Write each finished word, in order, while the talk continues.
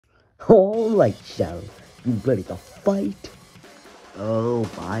Alright, Shadow. You ready to fight? Oh,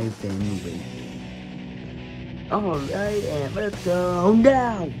 I've been waiting. Alright, and let's go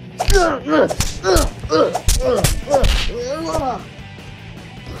now!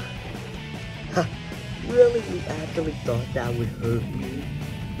 Really? You actually thought that would hurt me?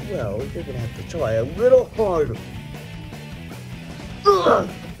 Well, you're gonna have to try a little harder.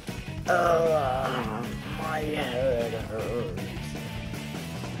 My head hurts.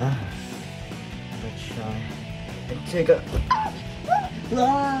 Let's try and take a...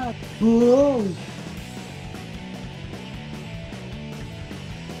 Whoa!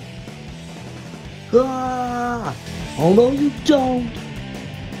 Oh no, you don't!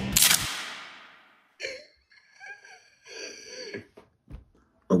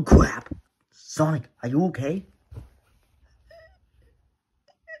 Oh crap! Sonic, are you okay?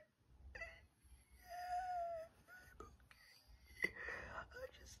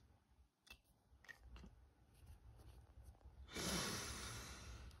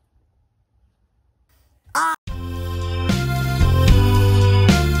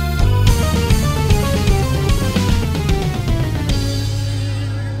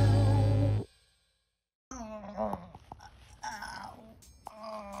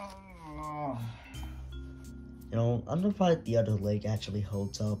 You know, I'm surprised the other leg actually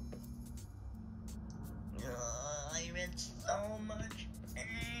holds up. I'm in so much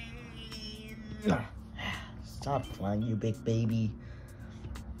pain. Stop crying, you big baby.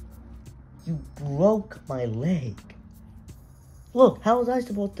 You broke my leg. Look, how was I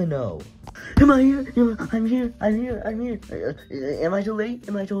supposed to know? Am I here? I'm here. Am I too late?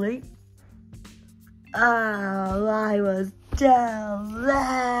 Am I too late? Oh, I was too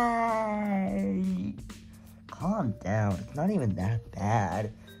late. Calm down. It's not even that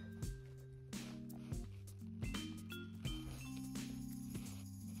bad.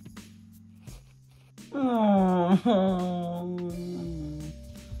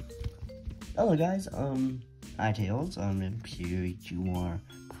 Hello guys, hi Tails, I'm here, you are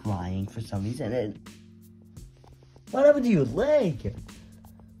crying for some reason, and what happened to your leg?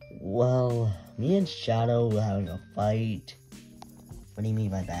 Well, me and Shadow were having a fight. What do you mean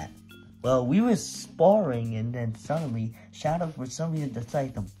by that? Well, we were sparring, and then suddenly, Shadow for some reason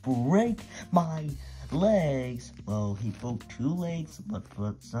decided to break my legs. Well, he broke 2 legs, but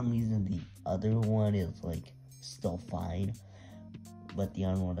for some reason the other one is, like, still fine. But the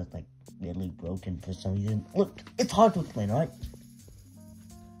other one is, like, really broken for some reason. Look, it's hard to explain, right?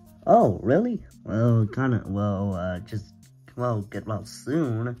 Oh, really? Well, get well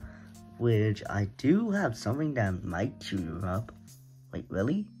soon. Which, I do have something that might cheer you up. Wait,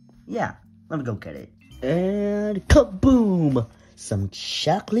 really? Yeah, let me go get it. And kaboom! Some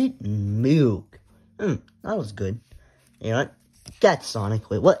chocolate milk. That was good. You know what? That's Sonic.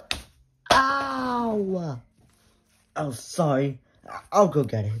 Wait, what? Ow! Oh, sorry. I'll go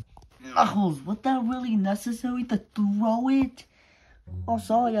get it. Knuckles, was that really necessary to throw it? Oh,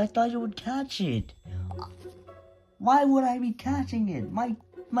 sorry, I thought you would catch it. Why would I be catching it? My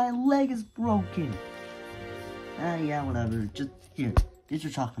leg is broken. Yeah, whatever. Just, here, get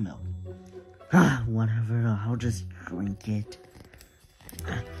your chocolate milk. Whatever, I'll just drink it.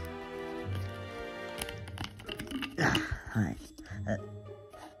 Hi.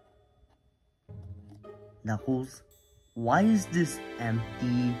 Knuckles, why is this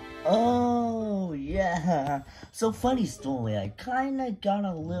empty? Oh, yeah. So, funny story, I kinda got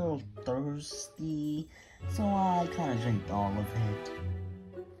a little thirsty, so I kinda drank all of it.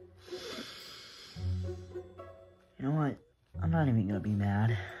 You know what? I'm not even gonna be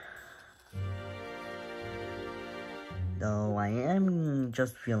mad. Though I am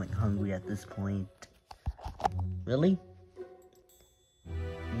just feeling hungry at this point. Really?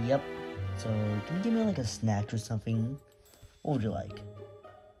 Yep. So, can you give me like a snack or something? What would you like?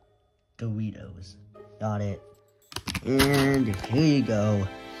 Doritos. Got it. And here you go.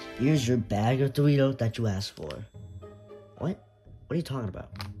 Here's your bag of Doritos that you asked for. What? What are you talking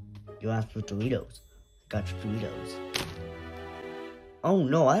about? You asked for Doritos. Got your Doritos. Oh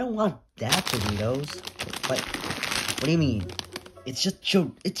no, I don't want that Doritos. What do you mean? It's just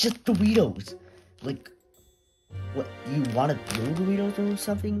Doritos. Like, what? You wanted real Doritos or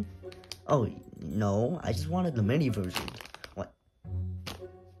something? Oh no, I just wanted the mini version. What?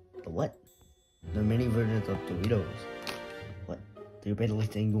 The what? The mini versions of Doritos. What? You're basically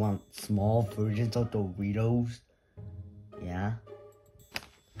saying you want small versions of Doritos? Yeah.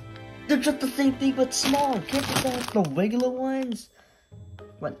 They're just the same thing but small. Can't you have the regular ones?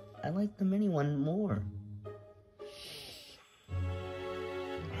 What? I like the mini one more.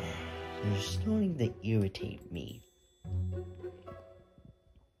 You're starting to irritate me.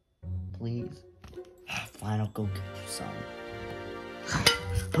 please? Fine, I'll go get you some.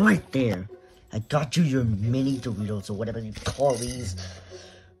 Right there. I got you your mini Doritos or whatever you call these.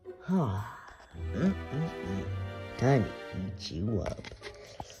 Time to eat you up.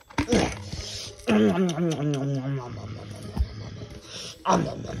 That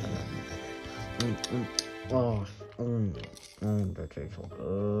tastes so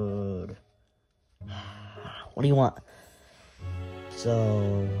good. What do you want?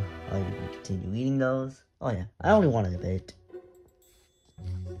 So, are you gonna continue eating those? Oh yeah, I only wanted a bit.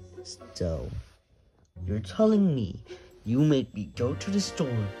 So, you're telling me you made me go to the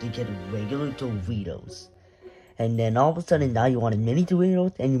store to get regular Doritos, and then all of a sudden now you wanted mini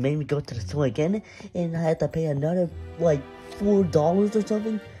Doritos, and you made me go to the store again, and I had to pay another like $4 or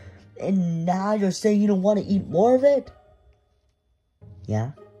something, and now you're saying you don't want to eat more of it?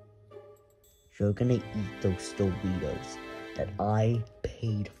 Yeah? You're gonna eat those Doritos that I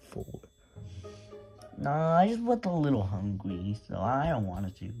paid for. Nah, I just was a little hungry, so I don't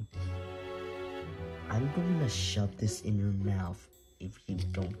want to. I'm going to shove this in your mouth if you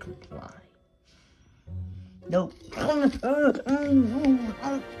don't comply. No.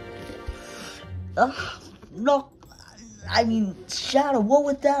 No. I mean, Shadow, what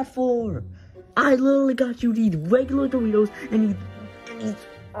was that for? I literally got you to eat regular Doritos and eat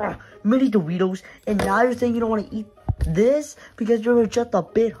mini Doritos, and now you're saying you don't want to eat this because you're just a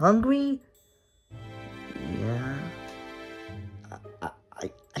bit hungry? Yeah.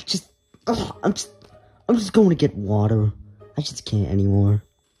 I'm just going to get water. I just can't anymore.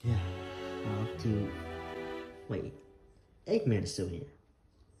 Yeah. Wait. Eggman is still here.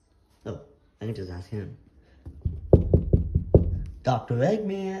 Oh, I can just ask him. Dr.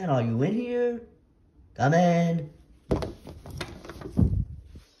 Eggman, are you in here? Come in.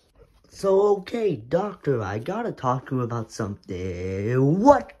 So, okay, Doctor, I gotta talk to you about something.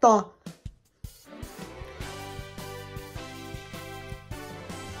 What the?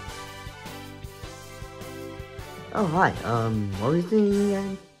 Oh, hi, what was the name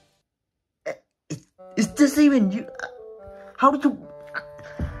again? Is this even you? How did you?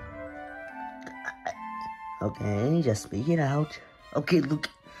 Okay, just speak it out. Okay, look.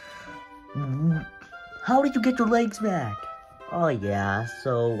 How did you get your legs back? Oh, yeah,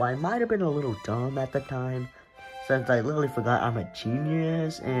 so I might have been a little dumb at the time, since I literally forgot I'm a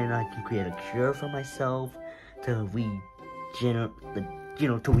genius, and I can create a cure for myself to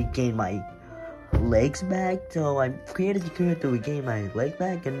to regain my legs back. So I created the cure to regain my legs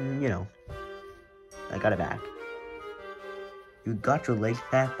back, and I got it back. You got your legs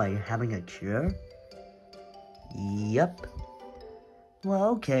back by having a cure? Yep. Well,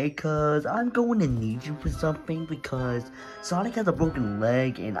 okay, cause I'm going to need you for something, because Sonic has a broken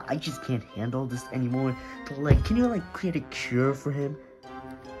leg and I just can't handle this anymore. So, can you create a cure for him?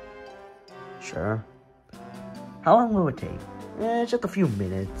 Sure. How long will it take? Just a few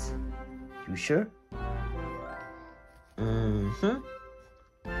minutes. You sure?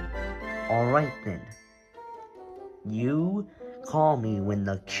 Alright then. You call me when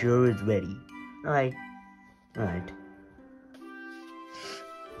the cure is ready. Alright.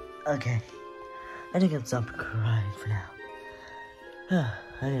 Okay. I think I'm stop crying for now.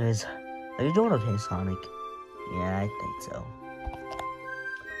 Anyways, are you doing okay, Sonic? Yeah, I think so.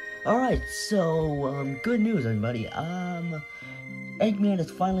 Alright, so, good news, everybody. Eggman is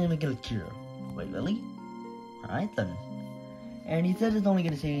finally gonna get a cure. Wait, really? Alright then. And he said it's only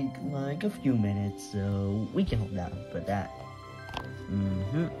gonna take, a few minutes, so we can hold down for that.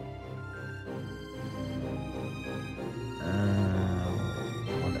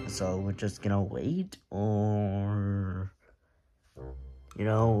 So we're just gonna wait, or...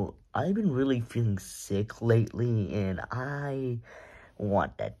 I've been really feeling sick lately, and I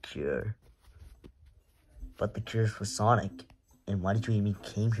want that cure. But the cure's for Sonic, and why did you even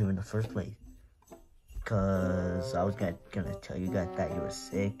came here in the first place? Because I was gonna tell you guys that you were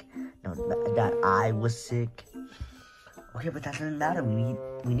sick. No, that I was sick. Okay, but that doesn't matter. We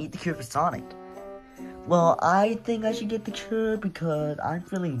need the cure for Sonic. Well, I think I should get the cure because I'm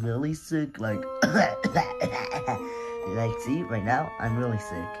feeling really sick. See, right now I'm really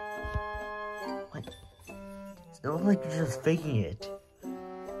sick. What? It looks like you're just faking it.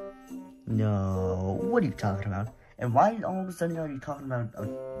 No, what are you talking about? And why all of a sudden are you talking about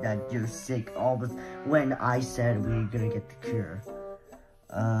that you're sick when I said we were gonna get the cure?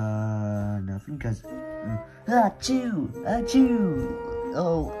 Nothing, cause achoo!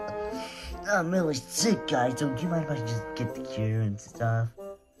 Oh, I'm really sick, guys, so do you mind if I just get the cure and stuff?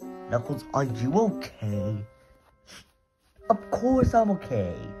 Knuckles, are you okay? Of course I'm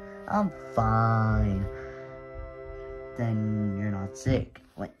okay. I'm fine. Then you're not sick.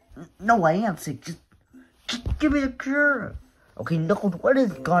 Wait, No, I am sick. Just give me a cure. Okay, Knuckles, what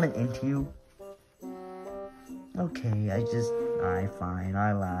has gotten into you? Okay, fine,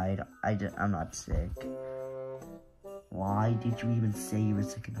 I lied. I'm not sick. Why did you even say you were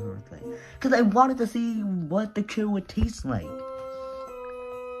sick in the first place? Because I wanted to see what the cure would taste like.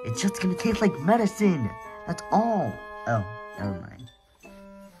 It's just gonna taste like medicine. That's all. Oh, never mind.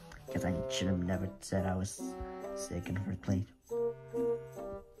 Guess I should have never said I was sick in the first place.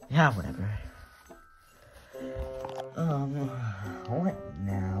 Yeah, whatever. What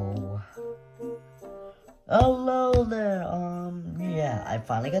now? Hello there, yeah, I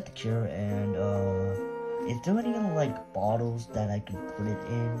finally got the cure, and, is there any, like, bottles that I can put it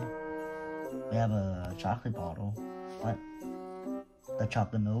in? We have a chocolate bottle. What? The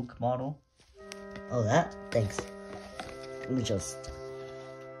chocolate milk bottle? Oh, that? Thanks. Let me just...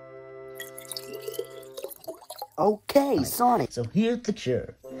 Okay, Sonic! So here's the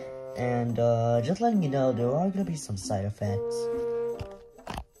cure. And, just letting you know, there are gonna be some side effects.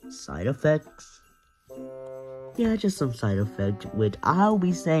 Side effects? Yeah, just some side effect, which I'll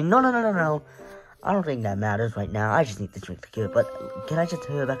be saying, no. I don't think that matters right now. I just need to drink the cure, but can I just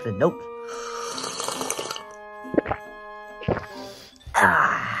hear back to the note?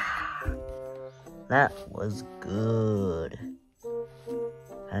 That was good.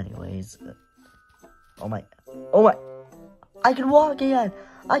 Anyways, oh my, I can walk again.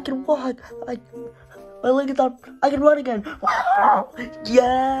 I can walk. My leg is up. I can run again. Wow.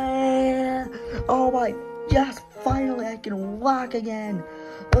 Yeah. Oh my. Yes. Finally, I can walk again.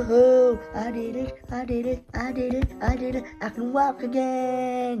 Woohoo. I did it. I can walk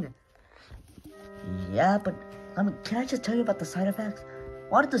again. Yeah, but can I just tell you about the side effects?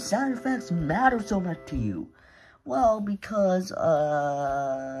 Why do the side effects matter so much to you? Well, because,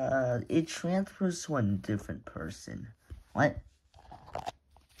 it transfers to a different person. What?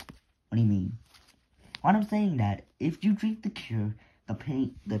 What do you mean? What I'm saying that, if you drink the cure,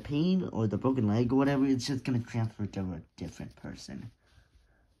 the pain or the broken leg or whatever, it's just gonna transfer to a different person.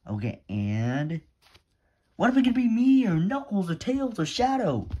 Okay, and what if it could be me or Knuckles or Tails or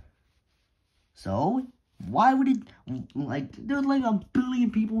Shadow? So, why would it, like, there's like 1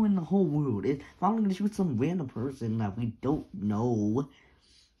 billion people in the whole world. If I'm gonna shoot some random person that we don't know,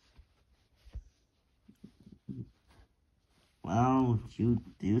 well, you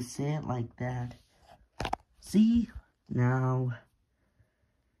do say it like that. See? Now,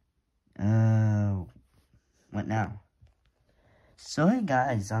 what now? So, hey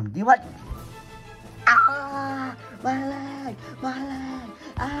guys, do you like... Ah! My leg!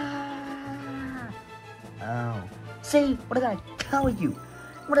 Ah! Oh. See? What did I tell you?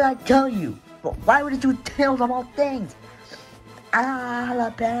 Well, why would it do Tails of all things? Ah,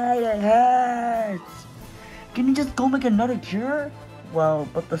 the pain, it hurts! Can you just go make another cure? Well,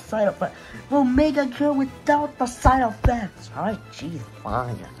 but the side effects... We'll make a cure without the side effects! Alright, geez,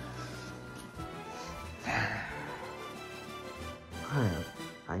 fine.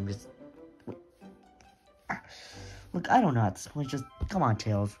 I'm just... Look, I don't know at this point, just... Come on,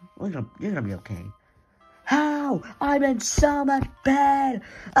 Tails. You're gonna be okay. How? I'm in so much pain!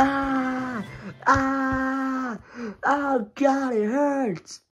 Oh God, it hurts!